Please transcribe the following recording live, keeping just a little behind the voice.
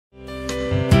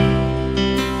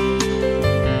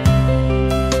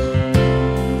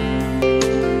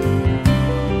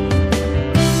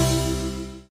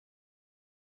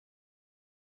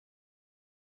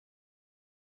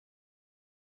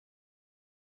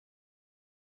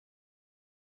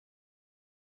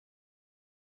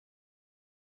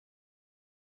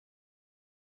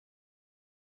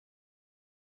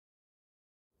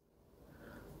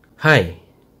Hi,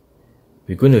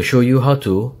 we're going to show you how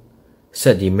to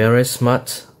set the Marriott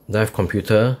Smart Dive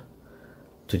computer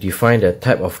to define the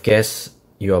type of gas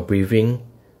you are breathing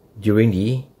during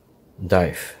the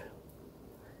dive,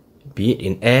 be it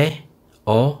in air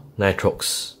or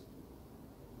nitrox.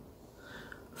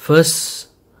 First,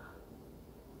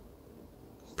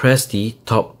 press the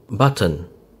top button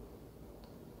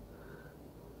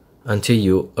until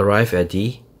you arrive at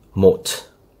the mode.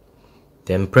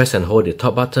 Then press and hold the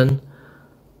top button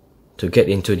to get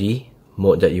into the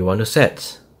mode that you want to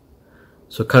set.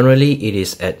 So currently it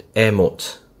is at air mode.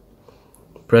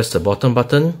 Press the bottom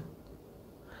button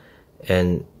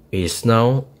and it is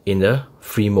now in the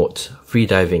free mode, free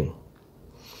diving.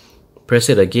 Press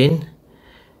it again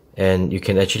and you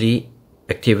can actually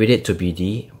activate it to be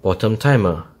the bottom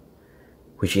timer,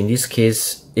 which in this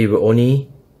case it will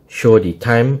only show the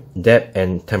time, depth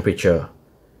and temperature,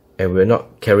 and will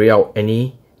not carry out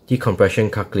any decompression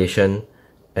calculation,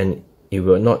 and it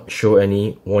will not show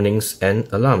any warnings and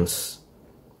alarms.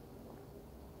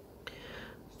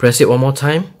 Press it one more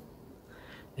time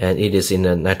and it is in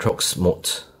the nitrox mode.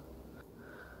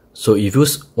 So if you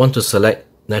want to select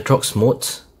nitrox mode,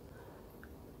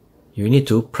 you need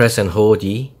to press and hold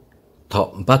the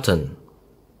top button,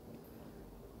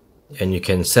 and you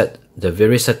can set the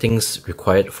various settings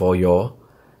required for your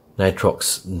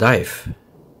nitrox dive.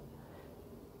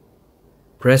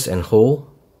 Press and hold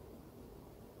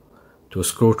to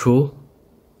scroll through.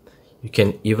 You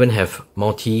can even have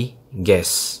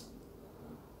multi-gas.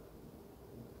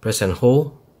 Press and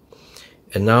hold,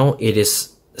 and now it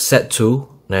is set to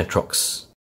nitrox.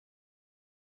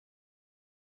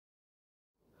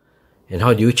 And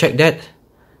how do you check that?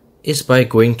 It's by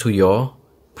going to your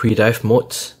pre-dive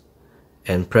mode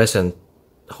and press and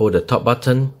hold the top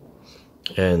button,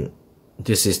 and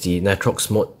this is the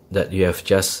nitrox mode that you have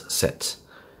just set.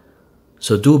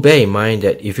 So do bear in mind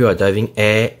that if you are diving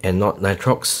air and not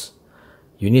nitrox,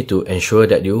 you need to ensure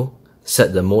that you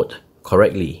set the mode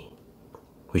correctly,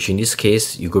 which in this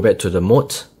case you go back to the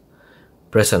mode,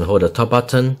 press and hold the top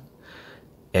button,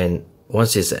 and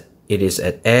once it is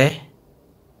at air,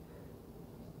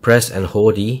 press and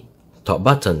hold the top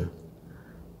button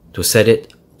to set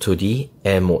it to the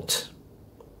air mode.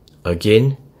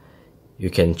 Again,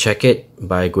 you can check it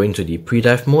by going to the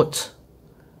pre-dive mode,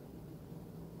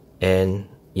 and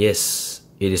yes,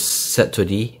 it is set to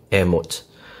the air mode.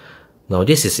 Now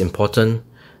this is important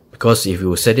because if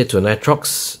you set it to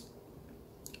nitrox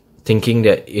thinking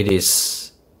that it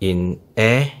is in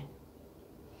air,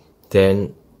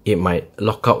 then it might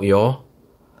lock out your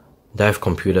dive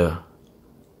computer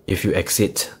if you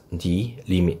exceed the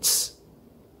limits.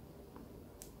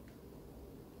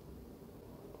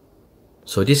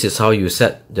 So this is how you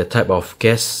set the type of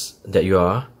gas that you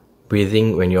are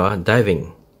breathing when you are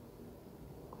diving.